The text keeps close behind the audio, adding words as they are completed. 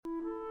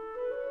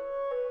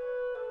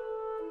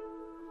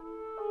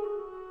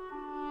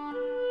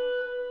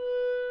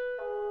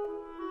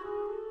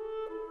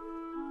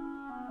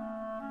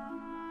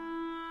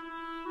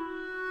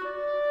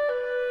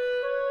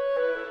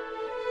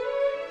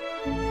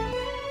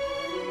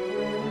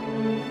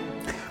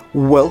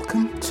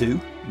Welcome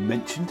to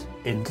Mentioned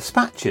in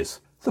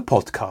Dispatches, the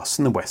podcast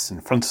from the Western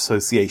Front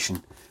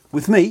Association,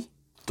 with me,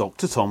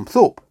 Dr. Tom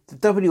Thorpe. The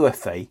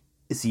WFA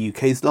is the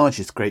UK's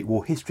largest Great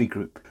War history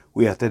group.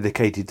 We are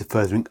dedicated to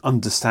furthering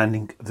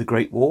understanding of the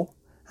Great War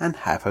and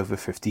have over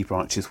 50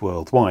 branches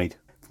worldwide.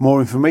 For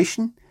more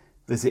information,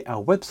 visit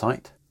our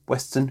website,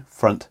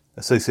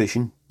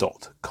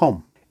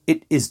 westernfrontassociation.com.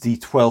 It is the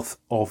 12th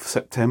of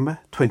September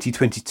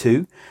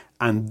 2022,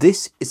 and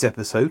this is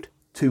episode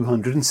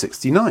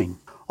 269.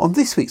 On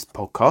this week's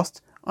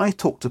podcast, I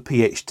talked to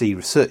PhD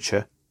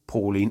researcher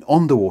Pauline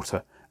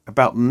Onderwater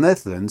about the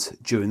Netherlands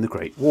during the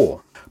Great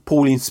War.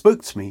 Pauline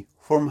spoke to me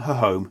from her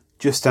home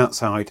just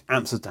outside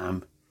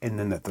Amsterdam in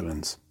the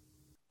Netherlands.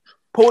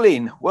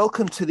 Pauline,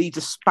 welcome to the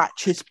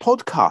Dispatches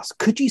podcast.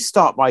 Could you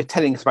start by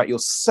telling us about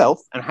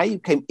yourself and how you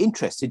became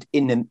interested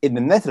in the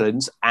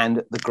Netherlands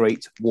and the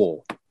Great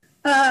War?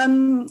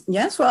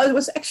 Yes, well, it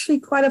was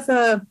actually quite of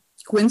a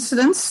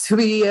coincidence, to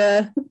be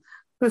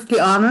perfectly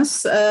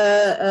honest.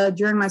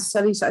 During my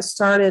studies, I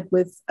started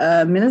with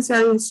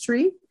military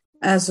history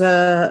as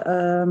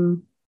a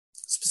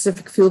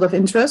specific field of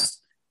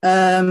interest,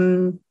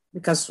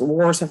 because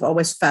wars have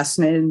always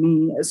fascinated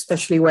me,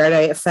 especially where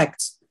they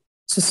affect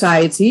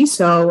society.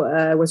 So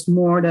it was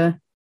more the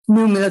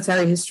new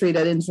military history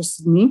that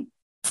interested me.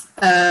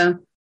 And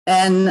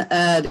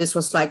this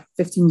was like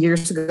 15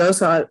 years ago.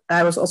 So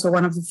I was also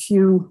one of the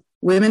few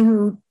women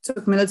who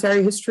took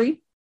military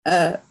history,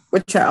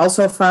 which I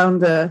also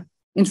found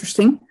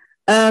interesting.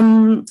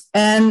 And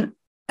when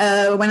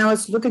I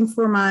was looking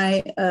for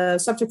my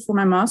subject for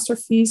my master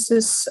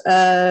thesis,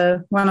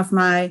 one of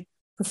my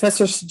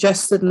professors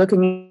suggested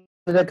looking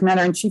at the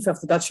commander-in-chief of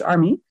the Dutch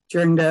army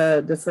during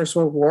the First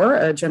World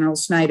War, General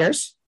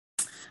Snijders.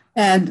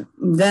 And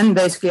then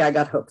basically I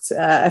got hooked.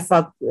 I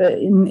thought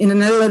in the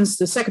Netherlands,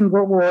 the Second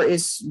World War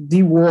is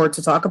the war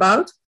to talk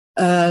about.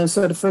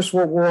 So the First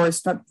World War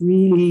is not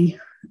really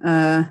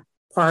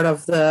part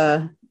of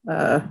the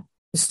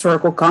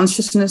historical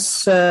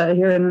consciousness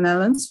here in the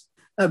Netherlands.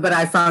 But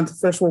I found the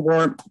First World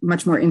War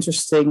much more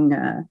interesting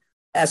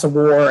as a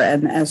war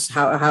and as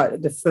how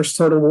the First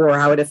Total War,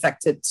 how it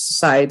affected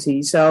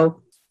society. So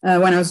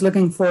when I was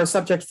looking for a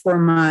subject for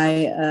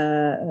my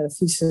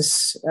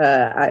thesis,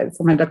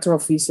 for my doctoral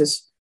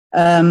thesis,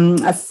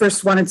 I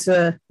first wanted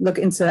to look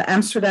into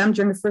Amsterdam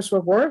during the First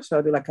World War,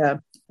 so do like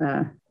a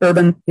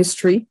urban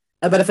history.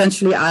 But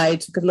eventually I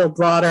took it a little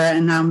broader,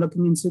 and now I'm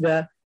looking into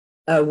the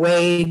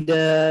way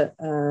the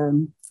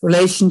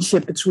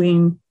relationship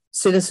between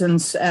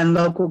citizens and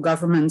local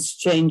governments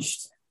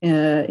changed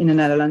in the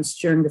Netherlands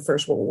during the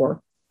First World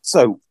War.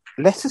 So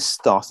let us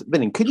start at the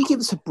beginning. Could you give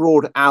us a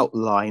broad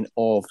outline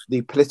of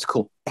the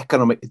political,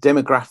 economic,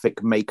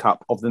 demographic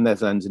makeup of the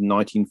Netherlands in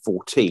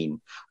 1914?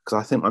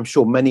 Because I'm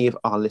sure many of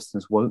our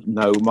listeners won't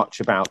know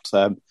much about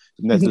the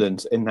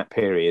Netherlands in that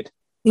period.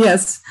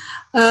 Yes.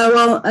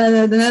 The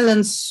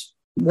Netherlands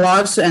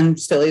was and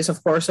still is,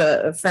 of course,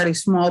 a fairly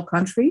small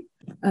country.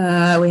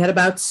 We had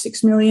about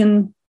 6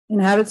 million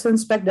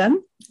inhabitants back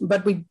then,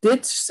 but we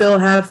did still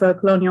have a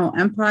colonial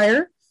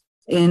empire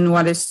in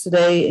what is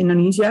today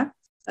Indonesia.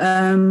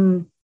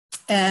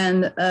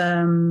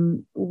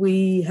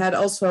 We had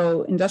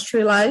also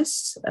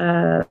industrialized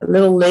a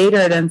little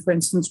later than, for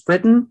instance,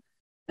 Britain,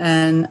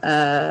 and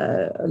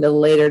a little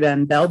later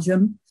than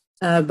Belgium.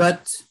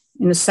 But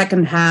in the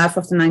second half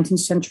of the 19th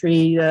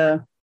century,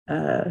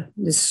 the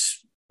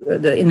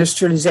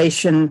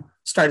industrialization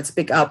started to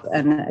pick up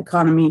and the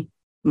economy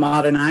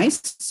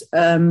modernized.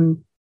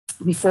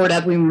 Before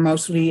that, we were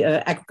mostly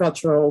an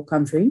agricultural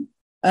country.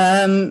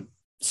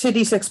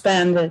 Cities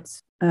expanded.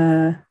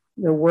 The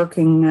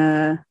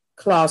working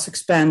class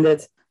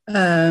expanded.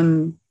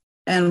 And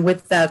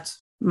with that,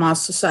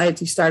 mass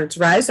society started to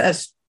rise,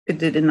 as it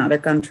did in other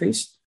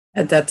countries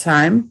at that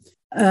time.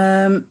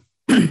 There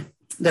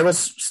was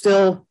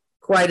still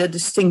quite a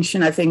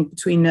distinction, I think,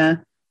 between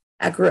the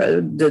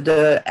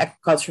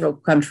agricultural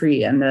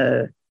country and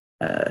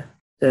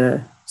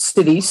the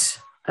cities.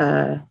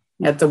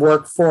 At the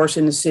workforce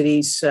in the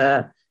cities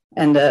and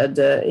in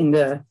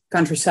the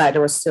countryside,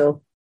 there was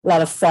still a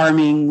lot of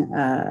farming.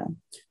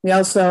 We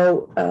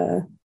also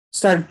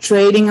started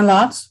trading a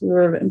lot. We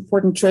were an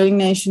important trading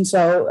nation,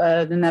 so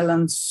the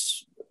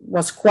Netherlands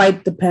was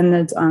quite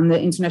dependent on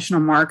the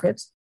international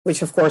market,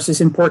 which of course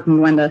is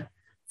important when the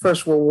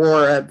First World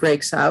War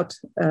breaks out.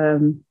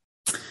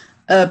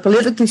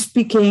 Politically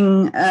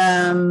speaking,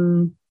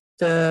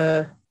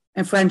 the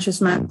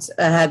enfranchisement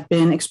had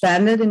been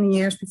expanded in the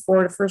years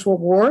before the First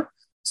World War.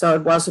 So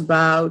it was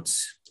about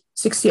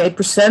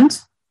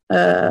 68%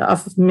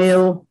 of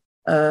male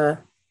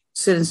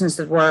citizens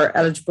that were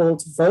eligible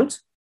to vote.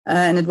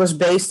 And it was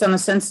based on a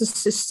census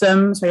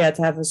system. So you had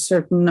to have a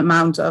certain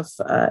amount of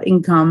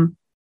income,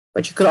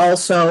 but you could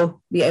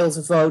also be able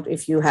to vote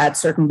if you had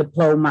certain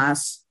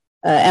diplomas.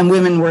 And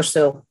women were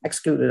still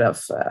excluded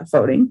of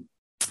voting.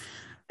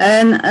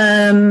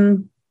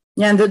 And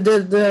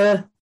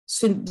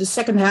the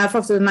second half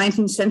of the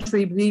 19th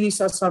century really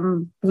saw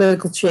some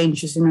political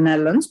changes in the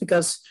Netherlands,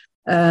 because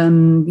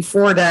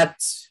before that,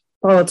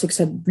 politics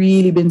had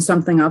really been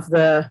something of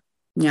the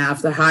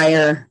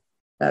higher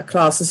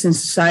classes in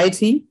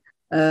society.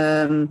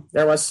 There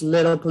was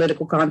little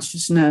political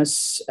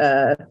consciousness.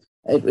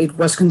 It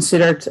was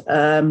considered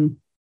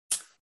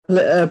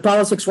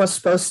politics was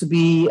supposed to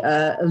be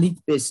elite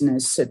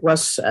business. It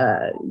was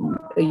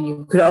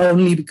you could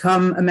only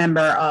become a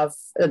member of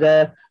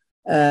the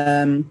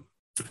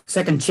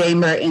second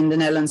chamber in the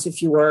Netherlands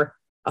if you were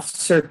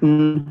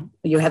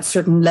you had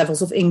certain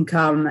levels of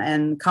income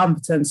and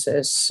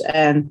competences,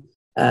 and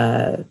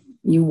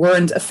you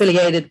weren't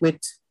affiliated with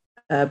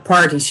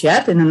parties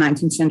yet in the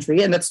 19th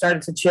century, and that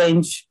started to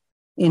change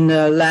in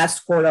the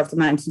last quarter of the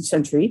 19th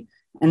century.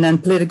 And then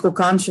political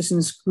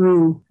consciousness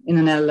grew in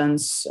the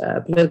Netherlands.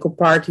 Political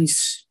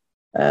parties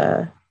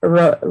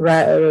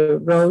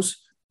rose,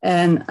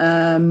 and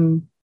a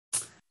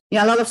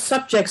lot of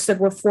subjects that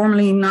were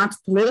formerly not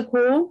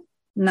political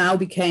now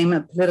became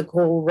a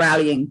political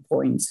rallying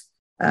point.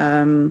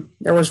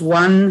 There was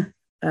one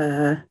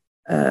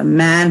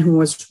man who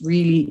was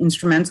really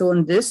instrumental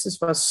in this. This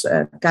was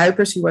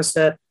Cuypers. He was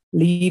the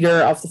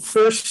leader of the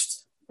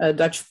first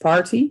Dutch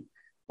party,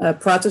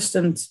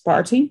 Protestant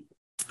party.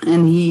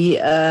 And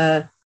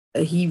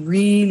he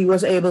really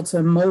was able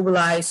to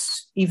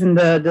mobilize even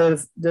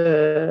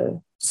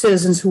the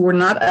citizens who were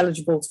not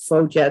eligible to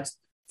vote yet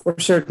for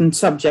certain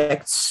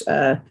subjects.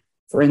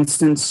 For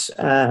instance,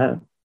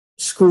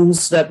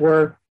 schools that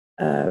were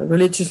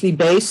religiously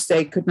based,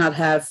 they could not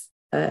have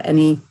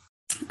any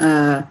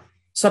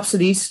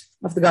subsidies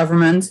of the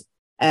government.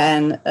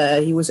 And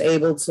he was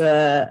able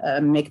to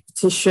make a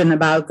petition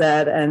about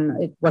that,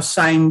 and it was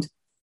signed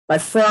by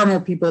far more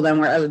people than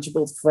were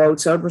eligible to vote.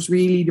 So it was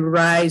really the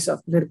rise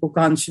of political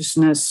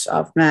consciousness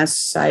of mass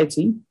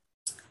society.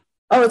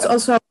 Oh, it's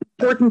also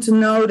important to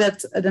know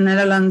that the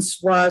Netherlands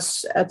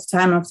was, at the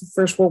time of the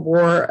First World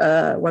War,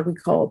 what we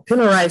call a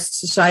pillarized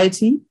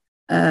society.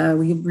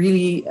 We had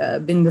really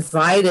been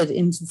divided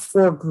into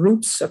four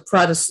groups: a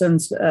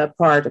Protestant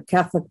part, a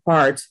Catholic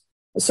part,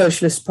 a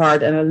socialist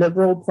part, and a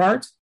liberal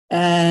part.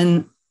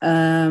 And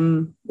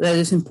that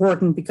is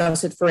important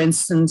because it, for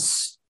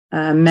instance,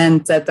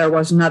 meant that there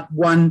was not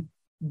one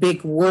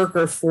big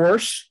worker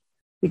force,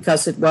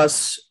 because it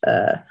was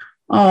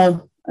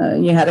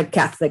you had a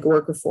Catholic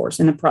worker force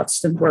and a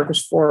Protestant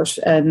workers force,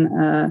 and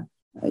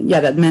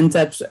that meant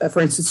that,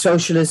 for instance,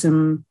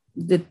 socialism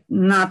did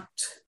not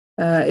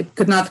it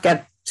could not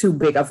get too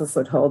big of a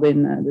foothold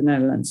in the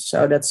Netherlands.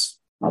 So that's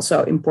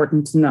also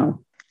important to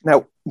know.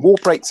 Now, war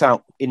breaks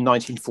out in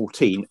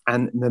 1914,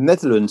 and the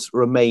Netherlands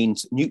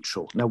remains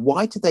neutral. Now,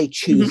 why did they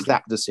choose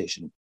that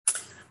decision?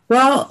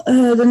 Well,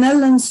 the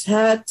Netherlands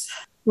had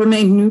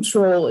remained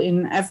neutral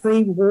in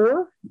every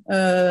war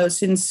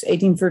since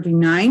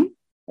 1839,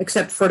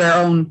 except for their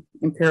own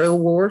imperial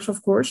wars,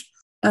 of course.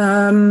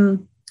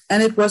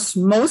 And it was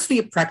mostly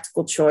a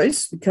practical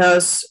choice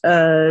because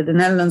the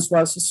Netherlands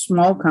was a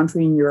small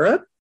country in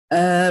Europe,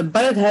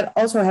 but it had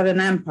also had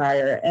an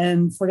empire.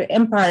 And for the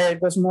empire,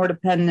 it was more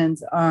dependent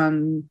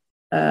on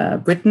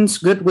Britain's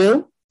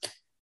goodwill.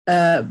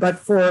 But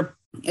for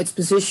its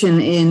position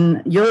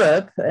in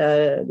Europe,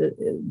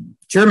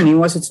 Germany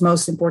was its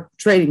most important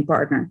trading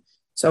partner.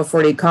 So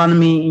for the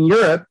economy in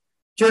Europe,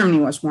 Germany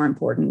was more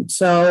important.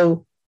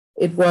 So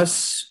it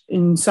was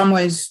in some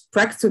ways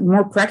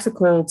more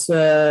practical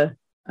to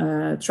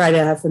try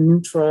to have a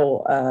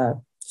neutral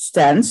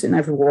stance in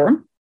every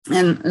war.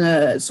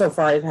 And so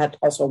far it had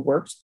also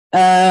worked.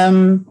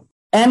 And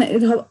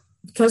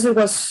because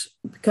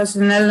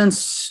the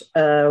Netherlands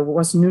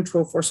was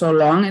neutral for so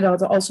long, it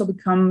had also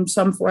become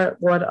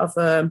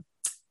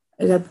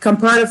it had become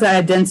part of the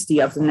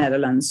identity of the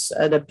Netherlands.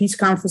 The peace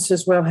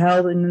conferences were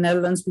held in the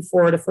Netherlands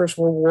before the First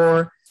World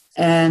War,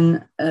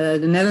 and the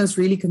Netherlands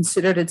really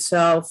considered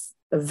itself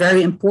a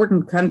very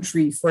important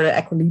country for the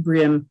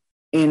equilibrium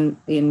in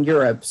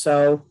Europe.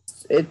 So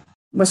it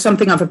was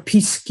something of a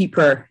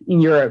peacekeeper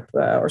in Europe,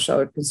 or so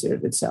it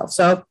considered itself.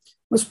 So it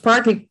was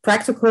partly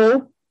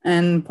practical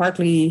and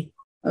partly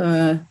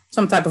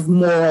some type of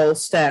moral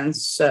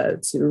stance to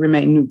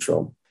remain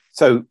neutral.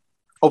 So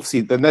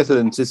obviously the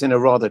Netherlands is in a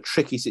rather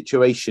tricky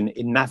situation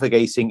in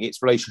navigating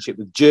its relationship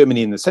with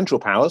Germany and the Central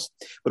Powers,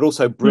 but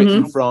also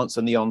Britain, France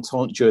and the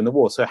Entente during the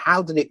war. So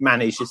how did it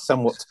manage this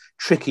somewhat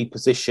tricky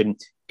position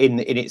in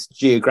its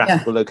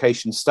geographical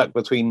location, stuck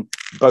between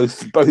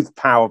both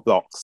power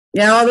blocks?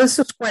 Yeah, well, this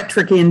was quite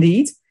tricky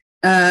indeed.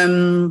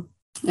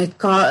 It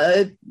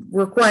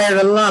required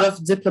a lot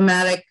of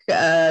diplomatic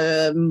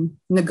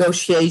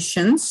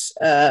negotiations.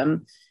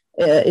 The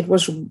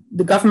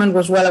government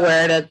was well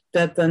aware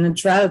that the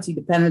neutrality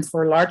depended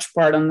for a large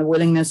part on the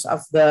willingness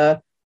of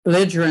the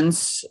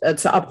belligerents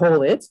to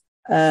uphold it.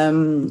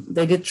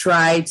 They did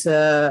try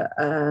to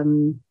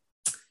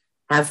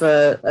have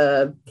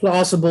a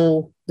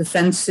plausible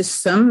defense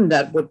system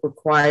that would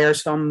require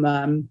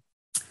some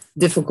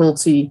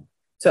difficulty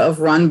to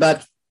overrun,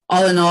 but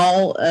all in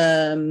all,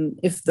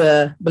 if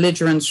the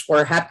belligerents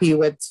were happy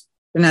with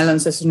the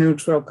Netherlands as a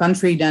neutral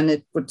country, then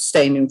it would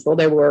stay neutral.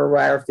 They were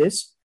aware of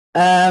this.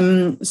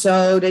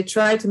 So they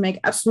tried to make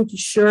absolutely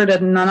sure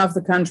that none of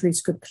the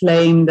countries could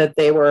claim that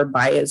they were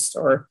biased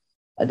or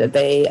that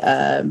they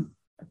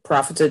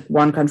profited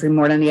one country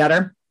more than the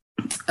other.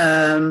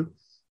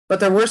 But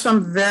there were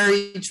some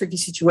very tricky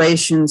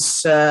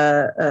situations.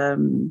 There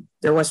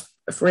was,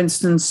 for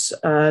instance,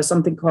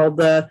 something called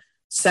the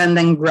sand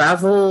and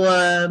gravel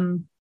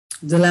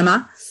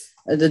dilemma.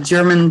 The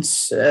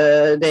Germans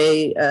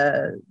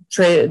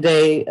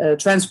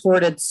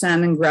transported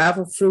sand and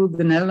gravel through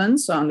the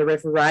Netherlands on the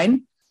River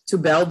Rhine to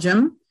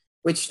Belgium,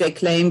 which they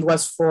claimed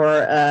was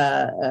for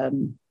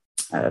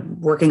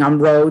working on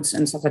roads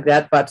and stuff like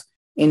that. But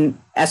in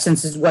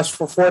essence, it was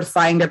for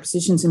fortifying their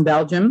positions in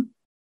Belgium.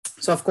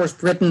 So, of course,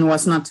 Britain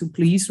was not too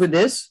pleased with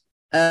this.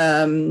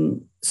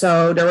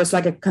 So there was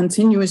like a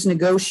continuous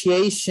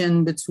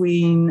negotiation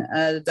between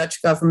the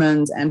Dutch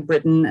government and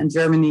Britain and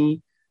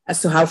Germany as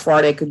to how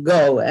far they could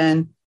go.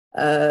 And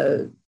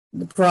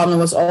the problem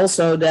was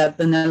also that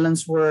the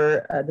Netherlands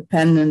were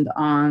dependent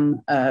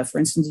on, for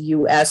instance, the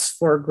US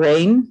for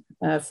grain,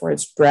 for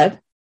its bread.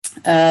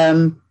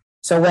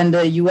 So when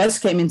the US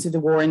came into the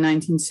war in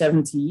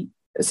 1917,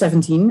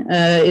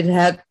 it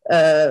had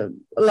a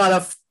lot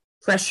of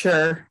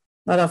pressure,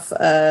 a lot of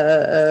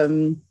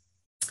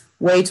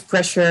way to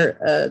pressure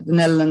the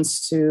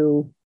Netherlands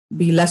to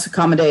be less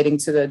accommodating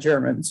to the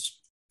Germans.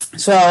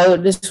 So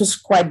this was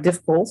quite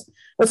difficult.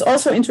 What's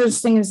also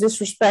interesting in this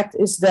respect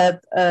is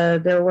that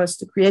there was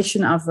the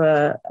creation of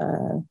an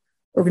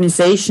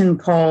organization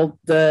called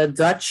the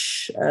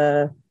Dutch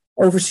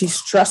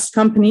Overseas Trust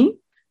Company.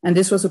 And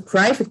this was a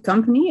private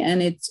company,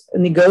 and it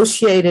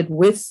negotiated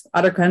with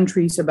other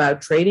countries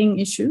about trading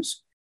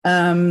issues.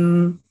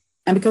 And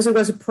because it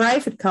was a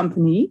private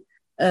company,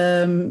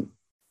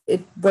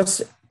 it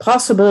was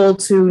possible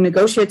to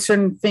negotiate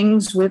certain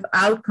things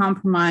without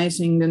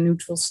compromising the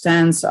neutral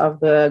stance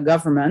of the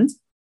government.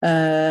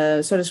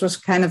 So this was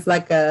kind of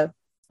like a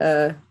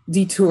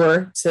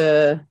detour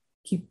to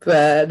keep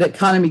the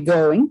economy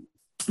going,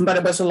 but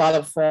it was a lot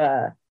of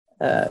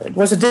it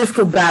was a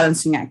difficult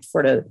balancing act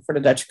for the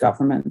Dutch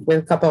government, with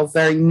a couple of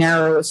very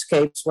narrow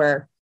escapes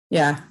where,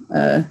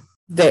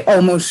 they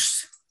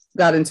almost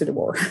got into the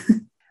war.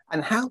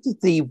 And how did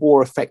the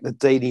war affect the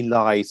daily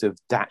lives of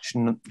Dutch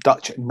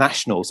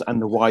nationals and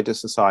the wider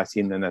society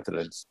in the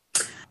Netherlands?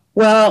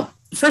 Well,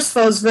 first of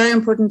all, it's very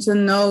important to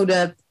know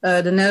that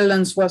the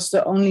Netherlands was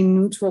the only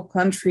neutral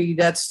country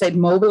that stayed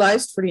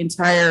mobilized for the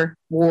entire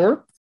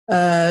war.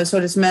 So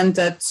this meant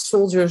that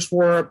soldiers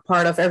were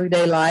part of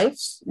everyday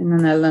lives in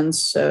the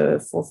Netherlands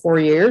for 4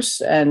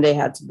 years, and they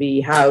had to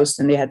be housed,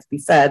 and they had to be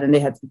fed, and they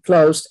had to be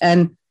clothed,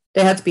 and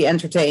they had to be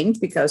entertained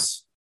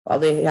because, well,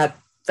 they had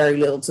very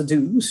little to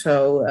do.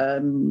 So,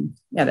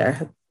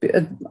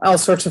 all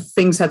sorts of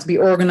things had to be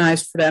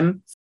organized for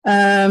them.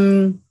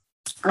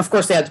 Of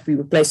course, they had to be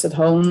replaced at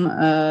home.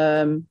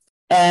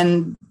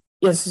 And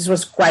yes, this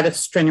was quite a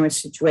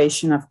strenuous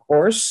situation, of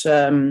course.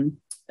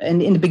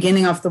 And in the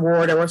beginning of the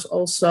war, there was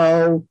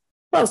also,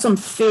 some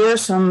fear,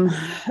 some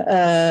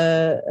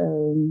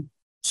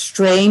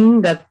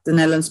strain that the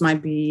Netherlands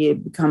might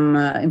become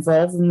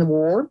involved in the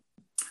war.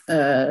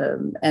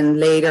 And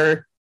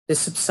later, this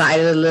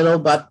subsided a little,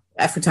 but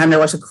every time there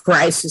was a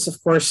crisis,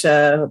 of course,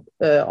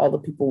 all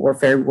the people were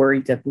very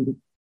worried that we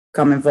would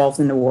become involved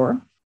in the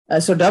war.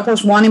 So that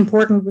was one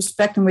important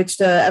respect in which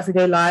the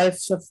everyday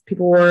lives of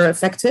people were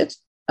affected.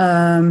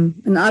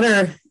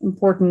 Another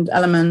important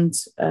element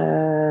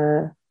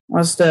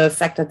was the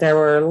fact that there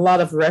were a lot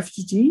of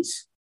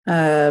refugees.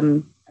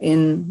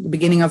 In the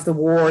beginning of the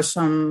war,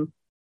 some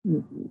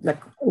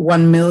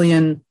 1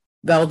 million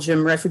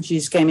Belgian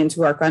refugees came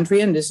into our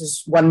country, and this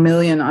is 1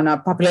 million on a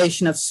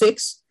population of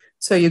 6.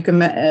 So you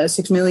can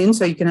 6 million.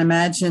 So you can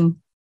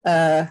imagine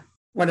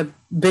what a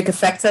big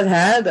effect that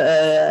had.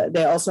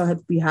 They also had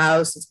to be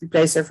housed, had to be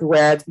placed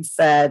everywhere, had to be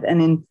fed.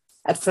 And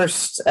at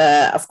first,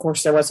 of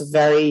course, there was a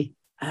very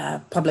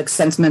public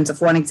sentiment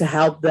of wanting to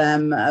help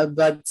them,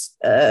 but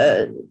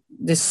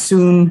this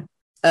soon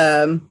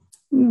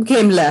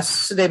became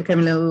less. They became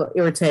a little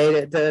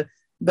irritated. The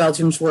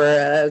Belgians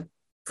were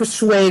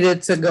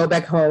persuaded to go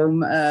back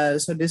home.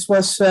 So this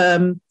was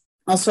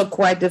also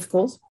quite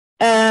difficult.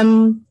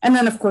 And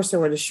then, of course,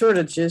 there were the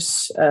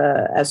shortages,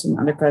 as in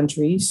other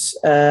countries.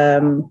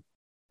 There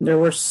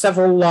were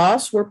several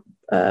laws were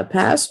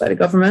passed by the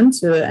government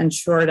to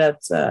ensure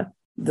that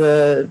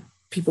the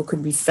people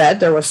could be fed.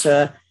 There was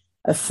a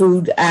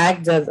food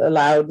act that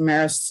allowed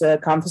mayors to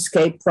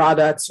confiscate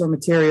products or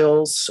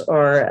materials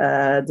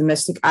or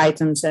domestic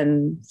items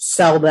and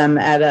sell them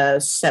at a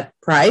set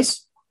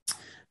price.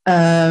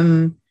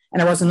 And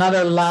there was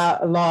another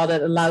law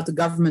that allowed the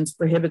government to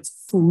prohibit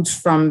foods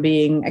from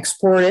being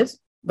exported.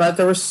 But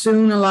there was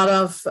soon a lot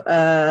of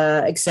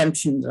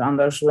exemptions on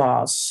those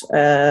laws.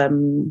 There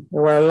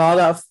were a lot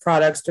of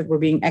products that were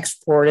being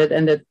exported,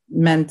 and it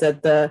meant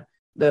that the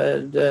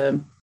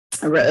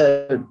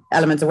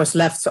element that was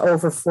left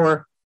over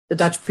for the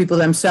Dutch people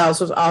themselves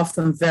was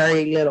often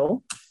very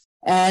little.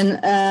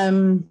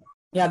 And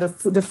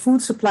the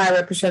food supply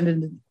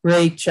represented a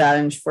great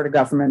challenge for the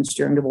governments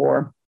during the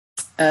war.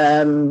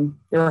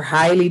 They were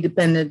highly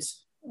dependent.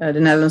 The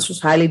Netherlands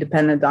was highly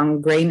dependent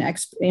on grain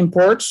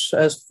imports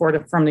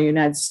from the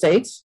United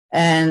States,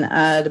 and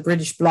the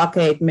British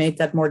blockade made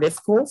that more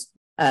difficult.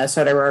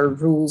 So there were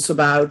rules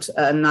about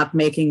not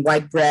making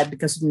white bread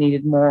because it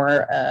needed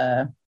more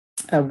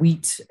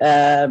wheat,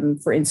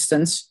 for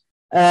instance.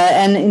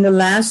 And in the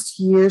last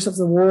years of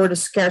the war, the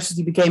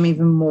scarcity became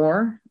even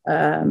more.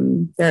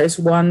 There is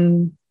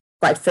one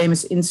quite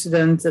famous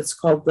incident that's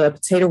called the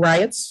potato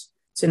riots.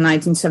 It's in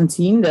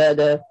 1917.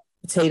 The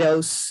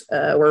potatoes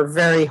were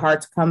very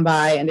hard to come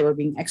by, and they were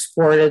being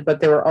exported, but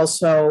they were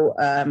also,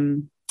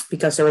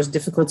 because there was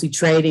difficulty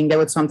trading, they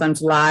would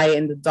sometimes lie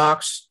in the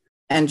docks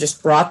and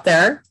just brought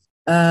there.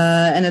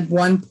 And at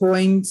one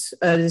point,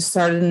 this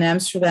started in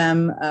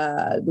Amsterdam,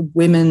 the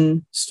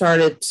women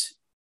started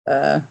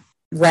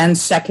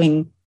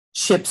ransacking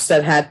ships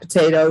that had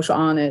potatoes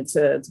on it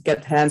to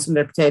get hands on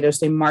their potatoes.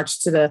 They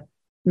marched to the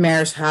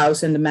mayor's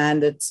house and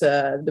demanded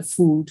the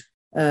food.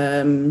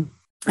 And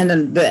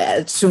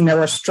then soon there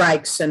were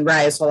strikes and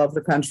riots all over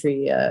the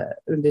country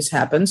when this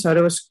happened. So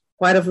there was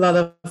quite a lot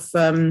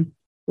of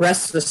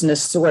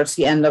restlessness towards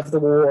the end of the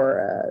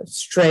war,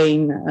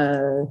 strain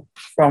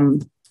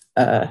from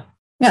the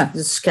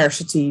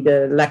scarcity,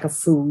 the lack of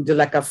food, the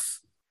lack of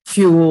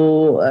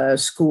fuel,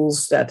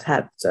 schools that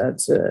had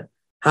to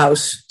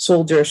house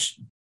soldiers.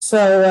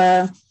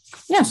 So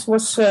yes, it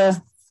was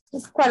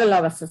quite a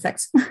lot of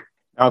effects.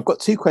 I've got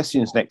two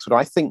questions next, but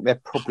I think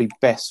they're probably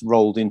best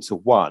rolled into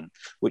one,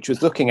 which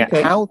was looking at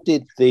how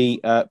did the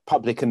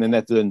public in the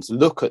Netherlands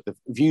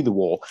view the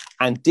war,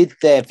 and did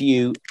their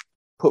view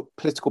put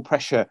political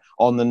pressure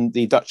on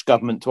the Dutch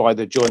government to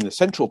either join the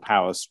Central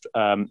Powers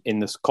in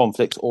this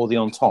conflict or the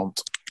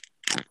Entente?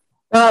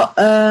 Well,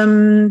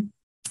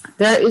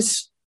 there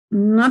is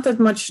not that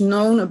much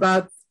known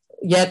about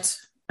yet,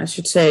 I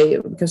should say,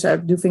 because I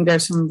do think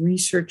there's some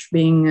research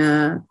being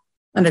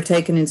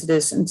undertaken into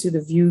this, into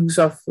the views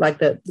of like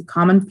the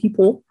common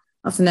people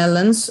of the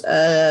Netherlands,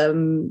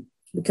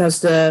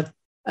 because the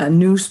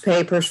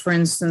newspapers, for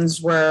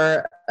instance,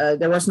 were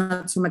there was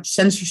not so much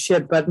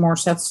censorship, but more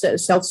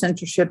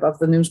self-censorship of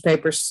the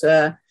newspapers,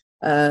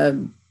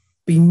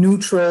 be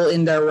neutral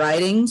in their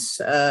writings.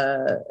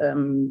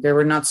 They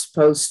were not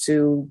supposed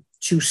to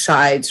choose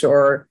sides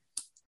or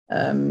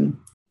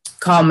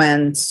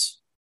comment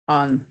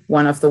on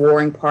one of the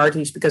warring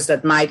parties because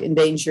that might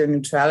endanger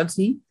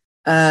neutrality.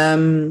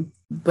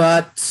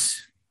 But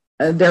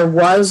there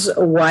was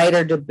a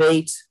wider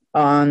debate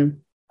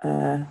on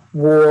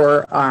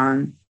war,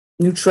 on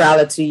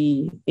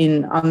neutrality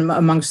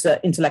amongst the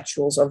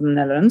intellectuals of the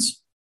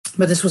Netherlands.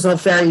 But this was all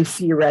very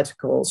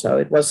theoretical. So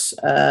it was,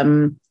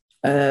 the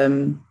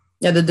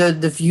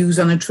views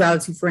on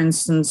neutrality, for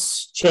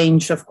instance,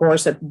 changed, of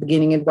course. At the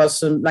beginning, it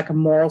was like a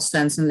moral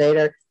stance, and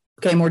later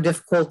became more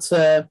difficult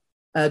to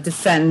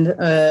defend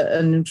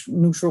a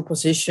neutral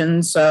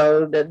position.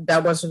 So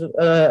that was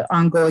an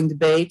ongoing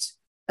debate.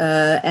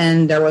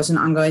 And there was an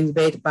ongoing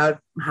debate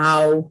about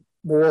how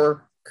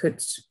war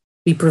could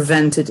be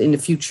prevented in the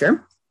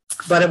future.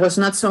 But it was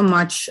not so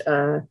much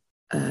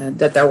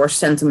that there were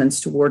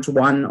sentiments towards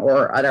one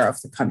or other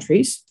of the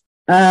countries.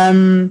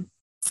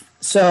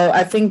 So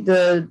I think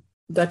the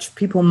Dutch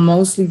people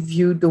mostly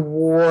viewed the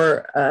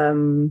war,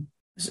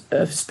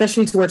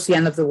 especially towards the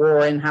end of the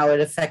war, and how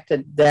it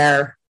affected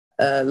their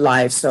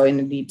lives. So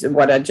indeed,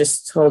 what I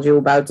just told you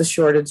about the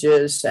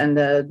shortages, and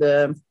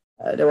there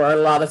were a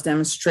lot of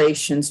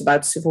demonstrations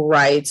about civil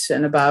rights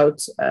and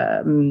about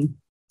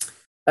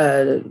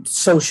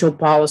social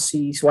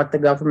policies, what the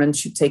government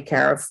should take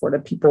care of for the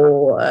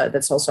people.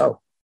 That's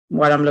also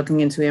what I'm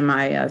looking into in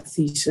my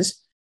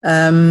thesis.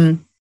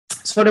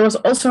 So there was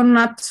also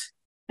not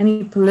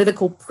any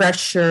political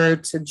pressure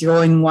to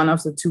join one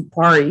of the two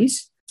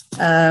parties.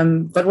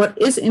 But what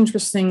is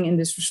interesting in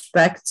this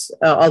respect,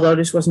 although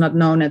this was not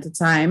known at the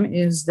time,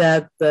 is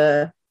that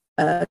the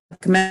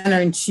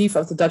commander-in-chief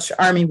of the Dutch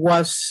army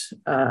was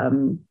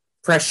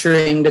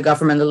pressuring the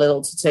government a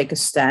little to take a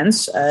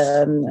stance.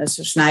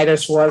 So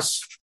Snijders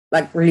was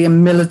like really a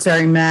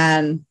military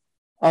man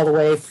all the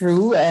way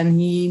through, and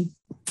he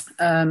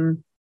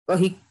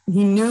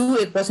knew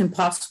it was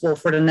impossible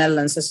for the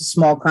Netherlands as a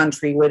small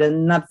country with a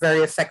not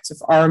very effective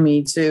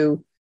army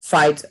to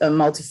fight a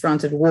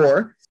multi-fronted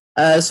war.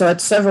 So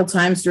at several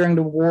times during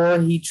the war,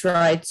 he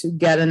tried to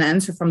get an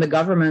answer from the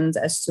government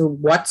as to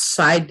what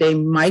side they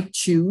might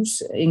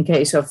choose in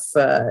case of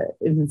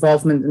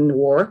involvement in the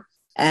war.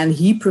 And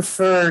he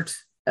preferred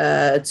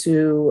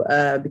to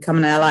become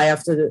an ally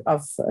of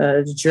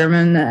the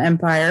German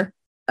Empire,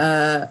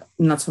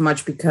 not so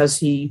much because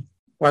he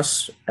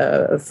was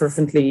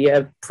fervently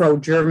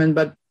pro-German,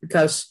 but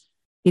because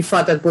he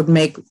thought that would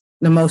make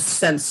the most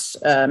sense,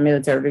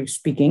 militarily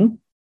speaking.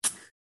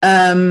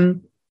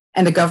 And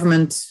the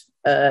government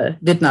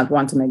did not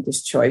want to make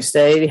this choice.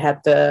 They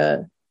had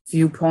the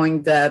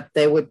viewpoint that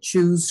they would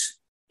choose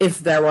if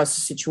there was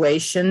a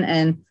situation.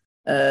 And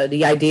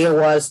the idea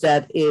was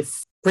that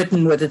if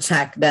Britain would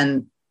attack,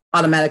 then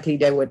automatically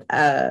they would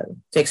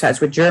take sides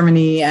with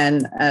Germany,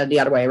 and the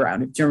other way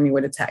around. If Germany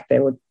would attack, they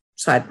would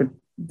side with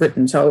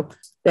Britain. So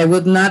they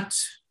would not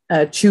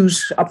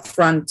choose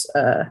upfront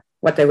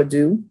what they would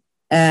do.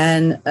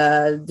 And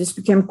this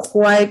became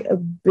quite a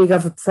big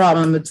of a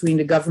problem between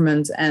the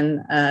government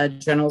and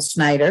General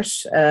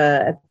Snijders.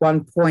 At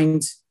one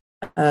point,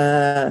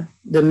 the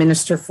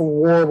Minister for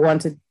War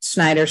wanted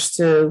Snijders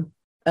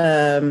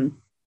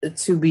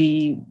to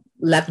be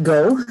let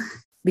go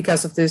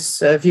because of this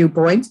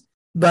viewpoint.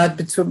 But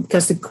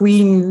because the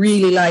Queen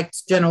really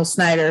liked General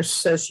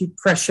Snijders, she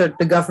pressured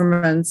the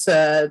government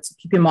to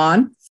keep him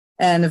on.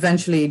 And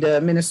eventually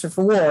the Minister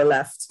for War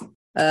left.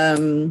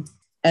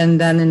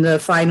 And then in the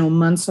final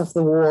months of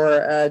the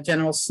war,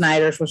 General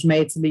Snijders was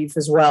made to leave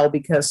as well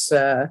because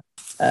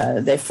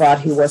they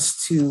thought he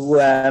was too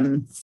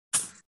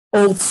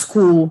old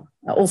school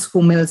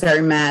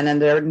military man, and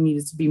there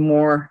needed to be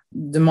more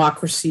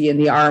democracy in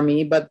the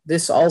army. But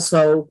this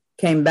also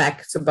came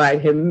back to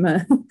bite him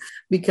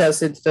because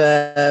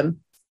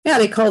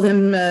they called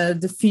him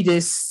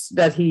defeatist,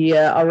 that he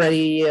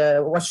already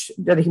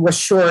was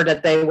sure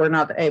that they were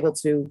not able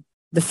to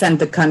defend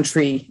the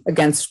country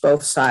against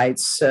both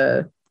sides.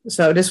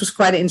 So this was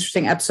quite an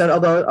interesting episode,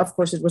 although, of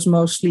course, it was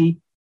mostly,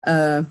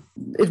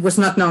 it was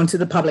not known to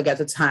the public at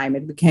the time.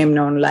 It became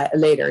known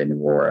later in the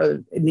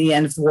war, in the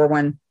end of the war,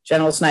 when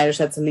General Snijders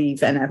had to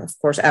leave. And, of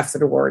course, after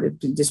the war,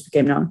 this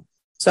became known.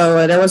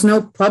 So there was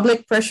no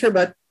public pressure,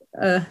 but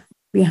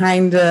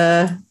behind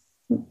the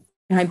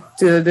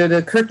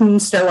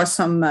curtains, there was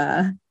some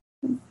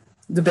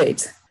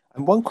debate.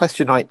 And one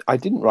question I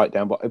didn't write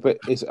down, but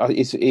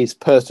is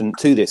pertinent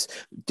to this.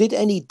 Did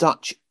any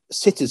Dutch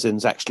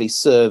citizens actually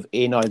serve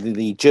in either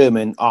the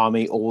German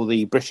army or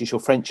the British or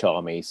French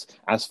armies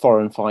as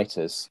foreign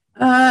fighters?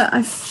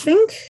 I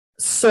think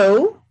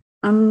so.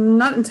 I'm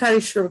not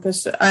entirely sure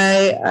because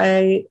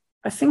I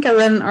think I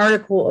read an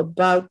article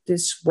about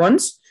this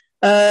once.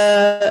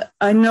 I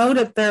know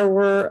that there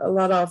were a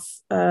lot of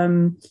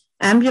Dutch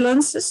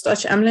ambulances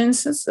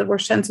that were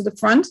sent to the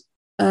front.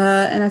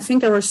 And I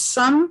think there were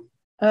some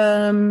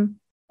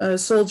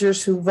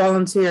soldiers who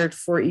volunteered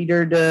for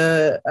either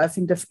the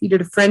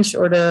French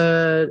or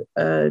the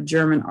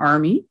German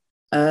army,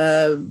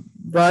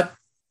 but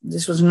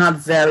this was not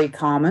very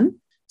common.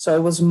 So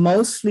it was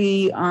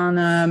mostly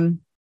on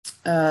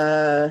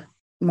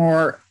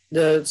more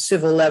the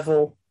civil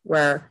level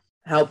where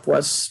help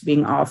was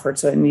being offered.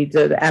 So indeed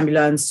the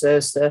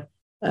ambulances, the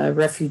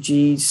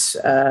refugees,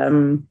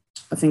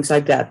 things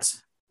like that.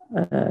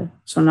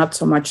 So not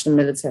so much the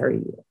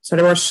military. So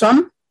there were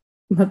some,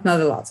 but not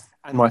a lot.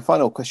 And my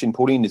final question,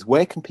 Pauline, is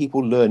where can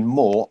people learn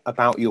more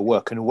about your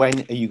work, and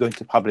when are you going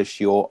to publish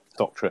your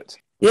doctorate?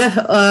 Yeah,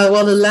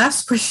 well, the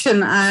last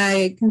question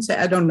I can say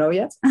I don't know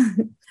yet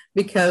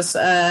because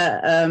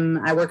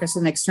I work as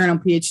an external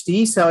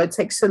PhD, so it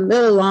takes a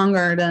little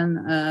longer than,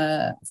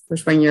 of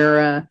course, when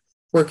you're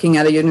working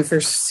at a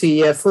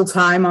university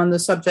full-time on the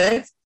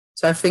subject.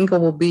 So I think it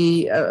will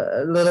be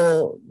a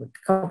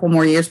couple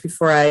more years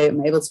before I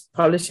am able to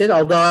publish it,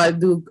 although I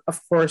do,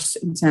 of course,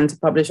 intend to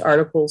publish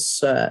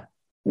articles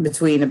in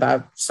between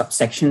about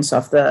subsections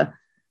of the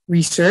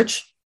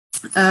research.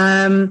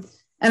 And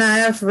I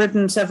have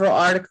written several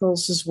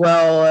articles as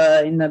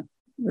well in the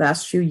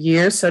last few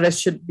years, so that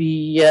should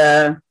be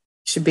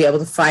able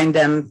to find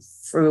them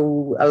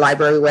through a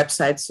library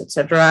websites,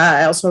 etc.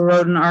 I also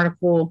wrote an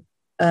article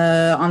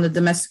on the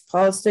domestic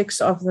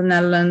politics of the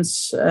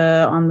Netherlands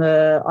on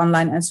the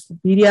online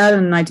encyclopedia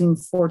in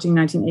 1914,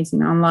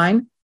 1918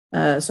 online.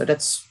 So you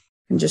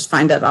can just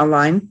find that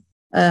online.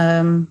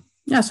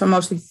 So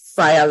mostly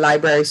via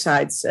library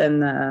sites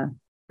and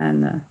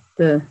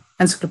the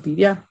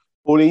encyclopedia.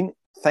 Pauline,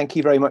 thank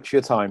you very much for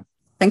your time.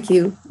 Thank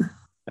you.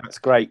 That's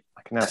great.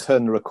 I can now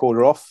turn the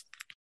recorder off.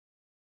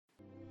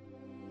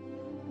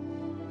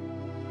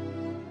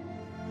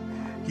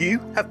 You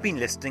have been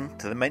listening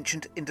to the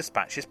Mentioned in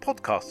Dispatches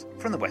podcast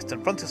from the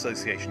Western Front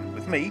Association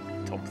with me,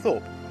 Tom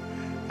Thorpe.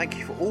 Thank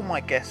you for all my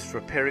guests for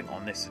appearing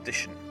on this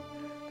edition.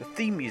 The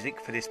theme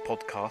music for this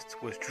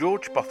podcast was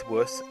George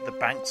Butterworth's The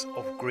Banks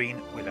of Green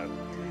Willow.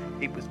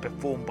 It was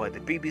performed by the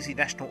BBC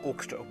National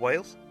Orchestra of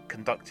Wales,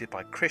 conducted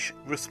by Krish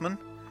Russman,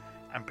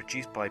 and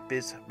produced by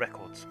Biz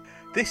Records.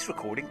 This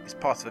recording is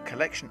part of a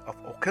collection of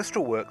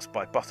orchestral works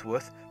by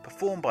Butterworth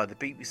performed by the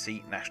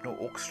BBC National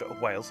Orchestra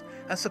of Wales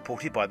and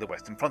supported by the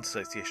Western Front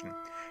Association.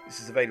 This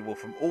is available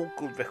from all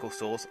good record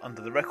stores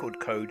under the record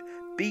code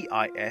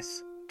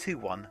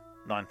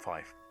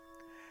BIS2195.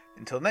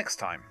 Until next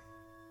time.